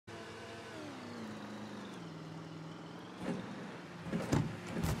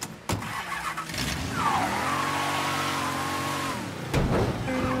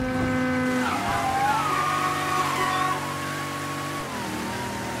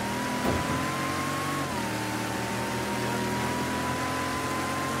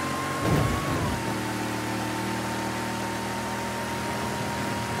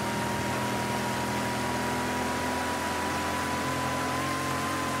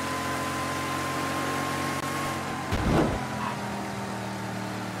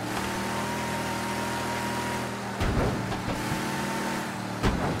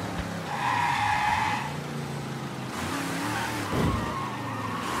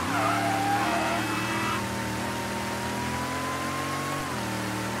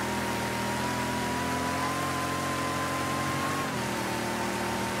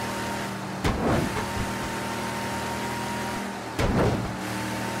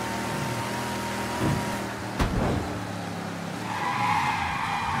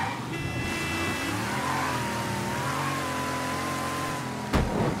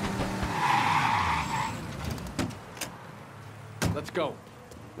Let's go.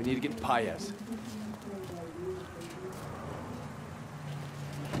 We need to get Paez.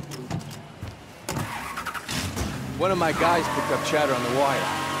 One of my guys picked up chatter on the wire.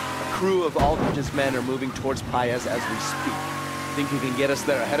 A crew of Aldridge's men are moving towards Paez as we speak. Think you can get us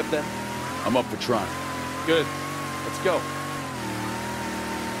there ahead of them? I'm up for trying. Good. Let's go.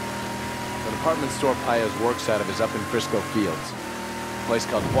 The department store Paez works out of is up in Frisco Fields. A place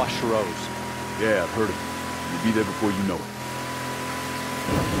called Bois Rose. Yeah, I've heard of it. You'll be there before you know it.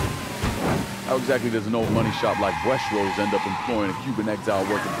 How exactly does an old money shop like Rose end up employing a Cuban exile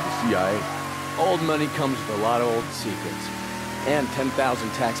working for the CIA? Old money comes with a lot of old secrets. And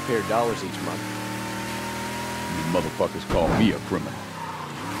 10,000 taxpayer dollars each month. You motherfuckers call me a criminal.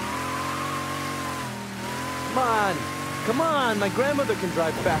 Come on! Come on! My grandmother can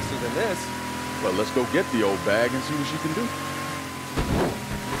drive faster than this. Well, let's go get the old bag and see what she can do.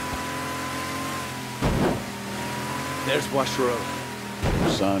 There's Bois Rose. No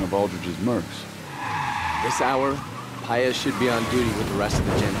sign of Aldridge's mercs. This hour, Paez should be on duty with the rest of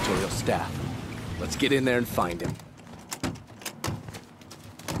the janitorial staff. Let's get in there and find him.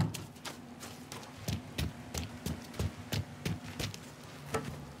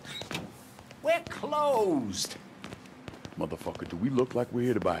 We're closed. Motherfucker, do we look like we're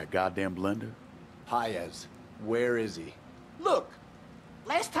here to buy a goddamn blender? Paez, where is he? Look,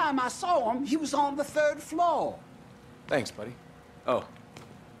 last time I saw him, he was on the 3rd floor. Thanks, buddy. Oh,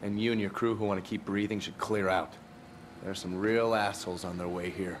 and you and your crew who want to keep breathing should clear out. There's some real assholes on their way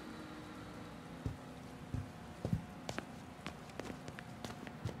here.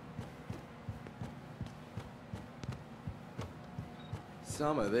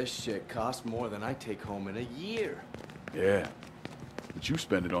 Some of this shit costs more than I take home in a year. Yeah, but you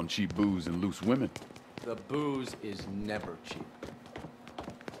spend it on cheap booze and loose women. The booze is never cheap.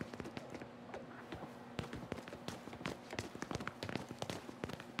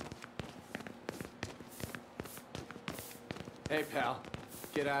 Hey, pal.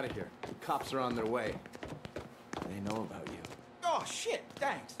 Get out of here. The cops are on their way. They know about you. Oh, shit,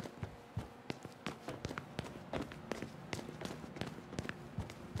 thanks.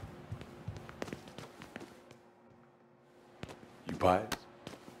 You Paez?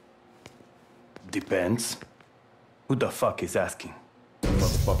 Depends. Who the fuck is asking?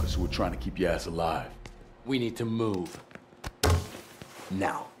 Motherfuckers who are trying to keep your ass alive. We need to move.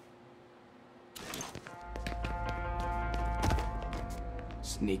 Now.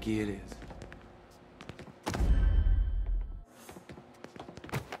 Sneaky it is.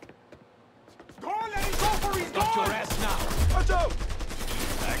 Go on, let him go for his Got your ass now. Watch out!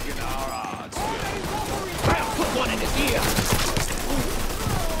 Back in our odds. Go on, let him go for his I'll put one in his ear.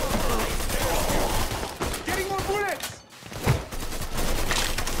 Getting more bullets!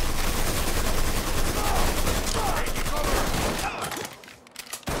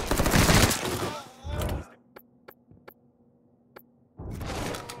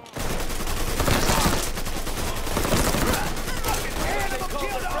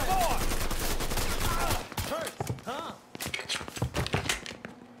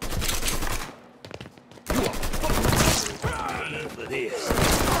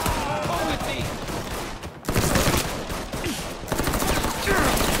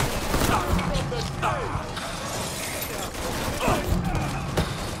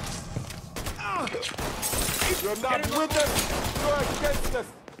 You're not with us, you're against us.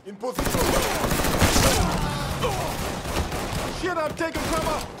 In position. Shit, I'm taking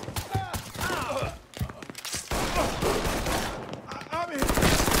cover. I'm in.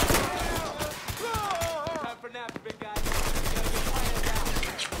 Time for naps, big guy.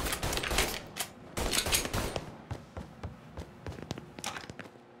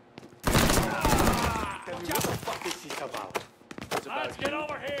 What the fuck is this about? Let's get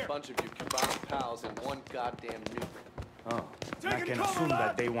over here. A bunch of you combined pals and one goddamn nuke. Oh, I can assume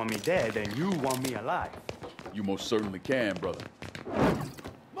that they want me dead and you want me alive. You most certainly can, brother.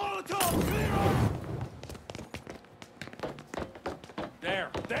 Molotov, clear up!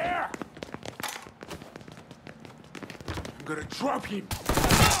 There! I'm gonna drop him.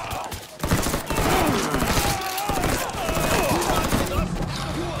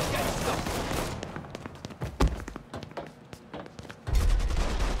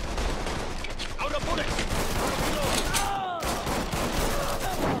 Out of bullets!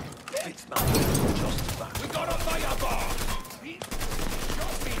 It's not just that. We got a fire bar!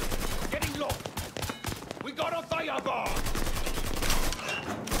 Shot me! Getting low! We got a fire bar!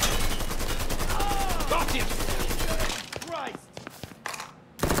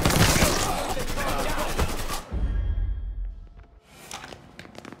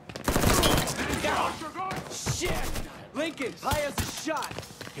 shot!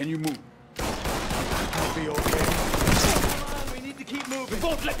 Can you move? I'll be okay. Come on, we need to keep moving. You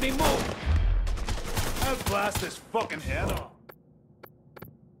won't let me move! I'll blast his fucking head off.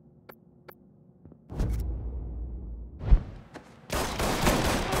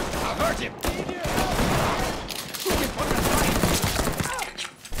 I hurt him!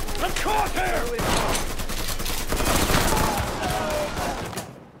 I'm caught here!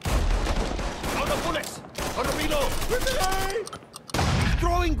 Out of bullets! On the reload! Grenade!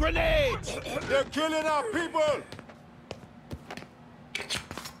 Throwing grenades! They're killing our people!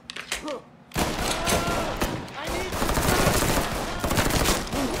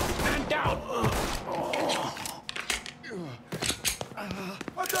 Man down!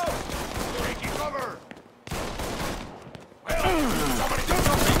 What's up? Taking cover! Well, somebody do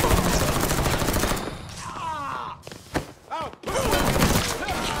something! Out!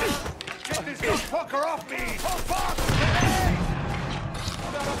 Get this fucker off me! Oh, fuck!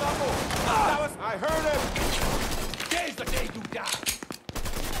 I heard him! Today's the day you die!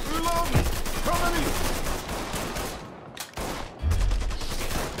 Reload! Cover me!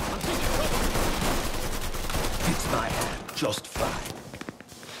 Fits my hand just fine.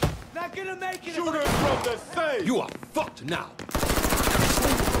 Not gonna make it! Shooters from the same! You are fucked now!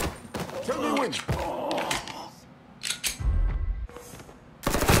 Tell me when!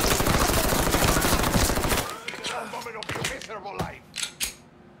 Vomit up your miserable life!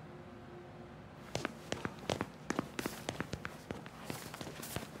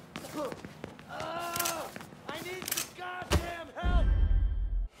 I need some goddamn help!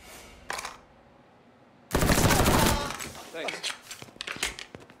 Thanks.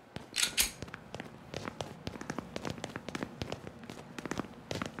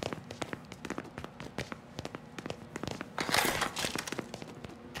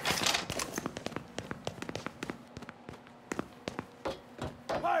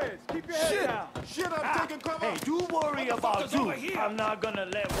 Fires! Keep your head down! Shit, I'm taking cover! Hey, do worry about fuck is you. over here? I'm not gonna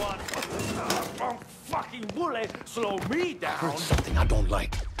let one fucking bullet slow me down. Something I don't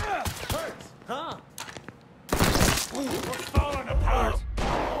like. Hurts! Huh? We're falling apart.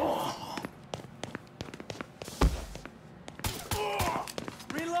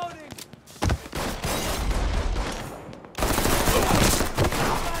 Reloading!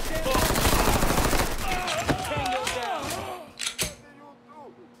 Tango down!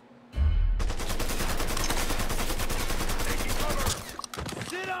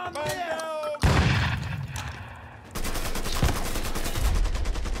 Sit on Man this! down!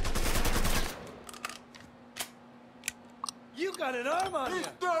 You got an arm on you! He's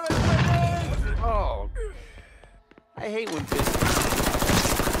throwing grenades! Oh. I hate when business...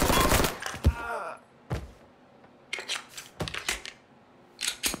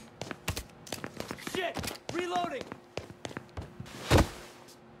 Shit! Reloading!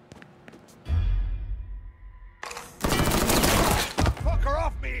 Fucker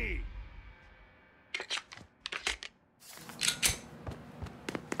off me!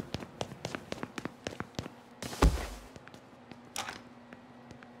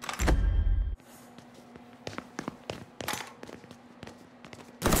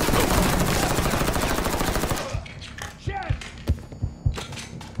 Shit!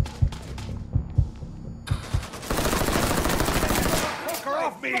 Fucker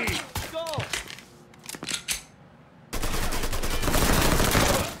off me! Go!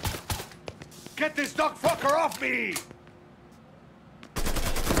 Get this dog fucker off me!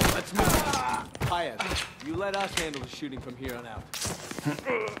 Let's move. Paez, you let us handle the shooting from here on out.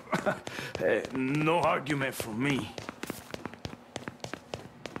 Hey, no argument from me.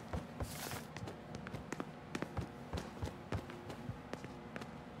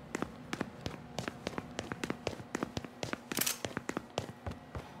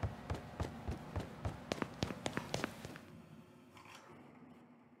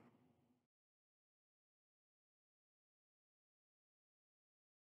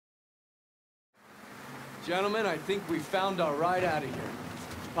 Gentlemen, I think we found our ride out of here.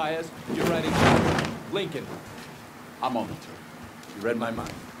 Paez, you're riding Lincoln. I'm on the turn. You read my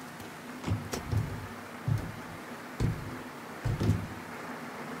mind.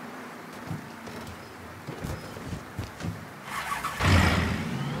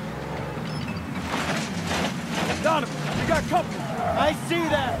 Donovan, you got company. I see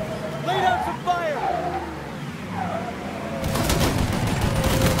that. Lay down some fire.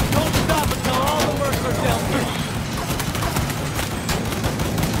 Don't stop until all the mercs are dealt with.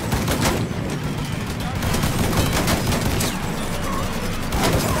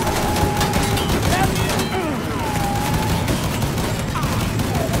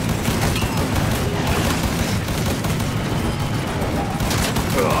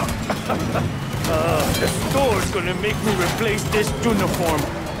 The store's gonna make me replace this uniform.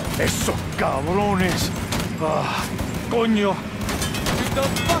 Esos cabrones. Coño. Shoot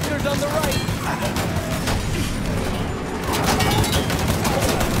those fuckers on the right!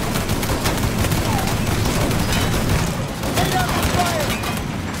 Lay down the fire!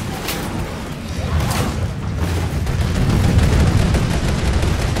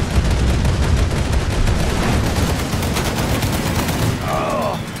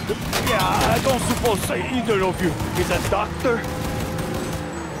 Yeah, I don't suppose either of you is a doctor.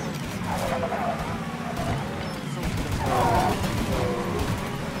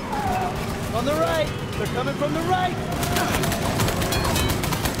 On the right! They're coming from the right!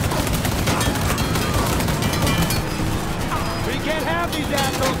 We can't have these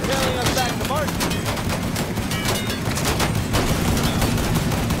assholes tailing us back to March.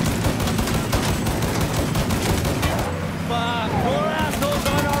 Fuck! More assholes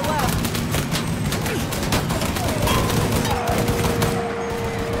on our left!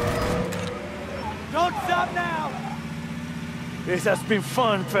 Don't stop now! This has been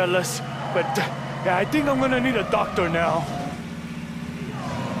fun, fellas. But yeah, I think I'm gonna need a doctor now.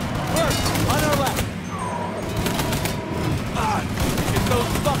 First, on our left. Get those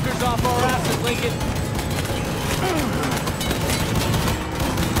fuckers off our asses, Lincoln.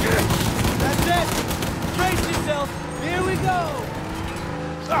 That's it. Brace yourself. Here we go.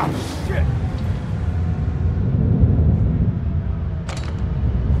 Ah, shit.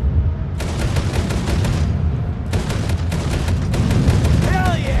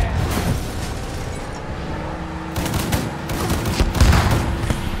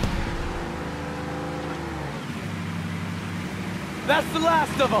 That's the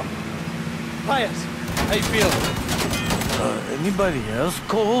last of them! Pius, how you feeling? Anybody else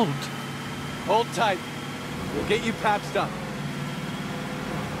cold? Hold tight. We'll get you patched up.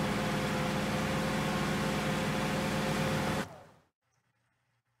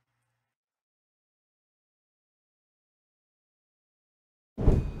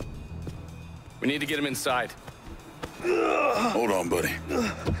 We need to get him inside. Hold on, buddy.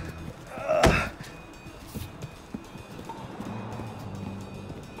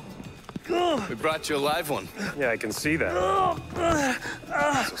 We brought you a live one. Yeah, I can see that.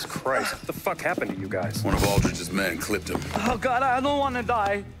 Jesus Christ, what the fuck happened to you guys? One of Aldridge's men clipped him. Oh, God, I don't want to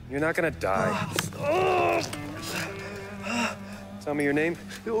die. You're not gonna die. Tell me your name?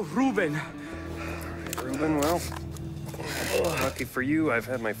 Ruben. Ruben, well, lucky for you, I've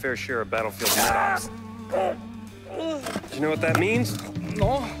had my fair share of battlefield stops. Do you know what that means?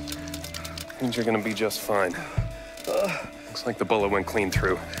 No. Means you're gonna be just fine. Looks like the bullet went clean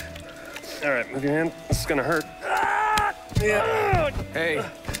through. All right, move your hand. This is gonna hurt. Yeah. Hey,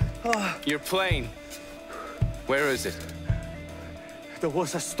 your plane. Where is it? There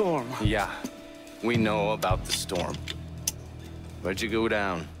was a storm. Yeah, we know about the storm. Where'd you go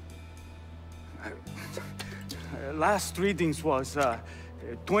down? Last readings was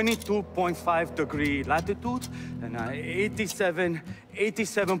 22.5 degree latitude and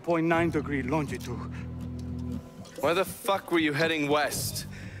 87.9 degree longitude. Why the fuck were you heading west?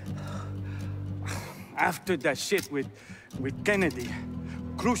 After that shit with Kennedy,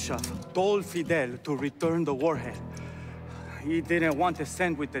 Khrushchev told Fidel to return the warhead. He didn't want to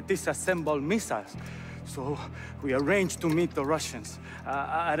send with the disassembled missiles, so we arranged to meet the Russians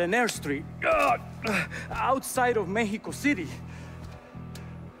at an airstrip outside of Mexico City.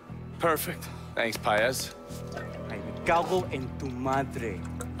 Perfect. Thanks, Paez. Me cago en tu madre.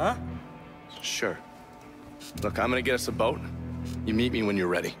 Huh? Sure. Look, I'm gonna get us a boat. You meet me when you're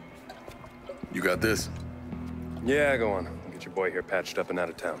ready. You got this? Yeah, go on. Get your boy here patched up and out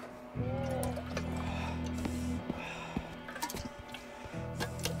of town.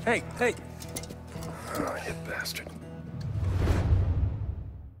 Hey, hey. Oh, you bastard.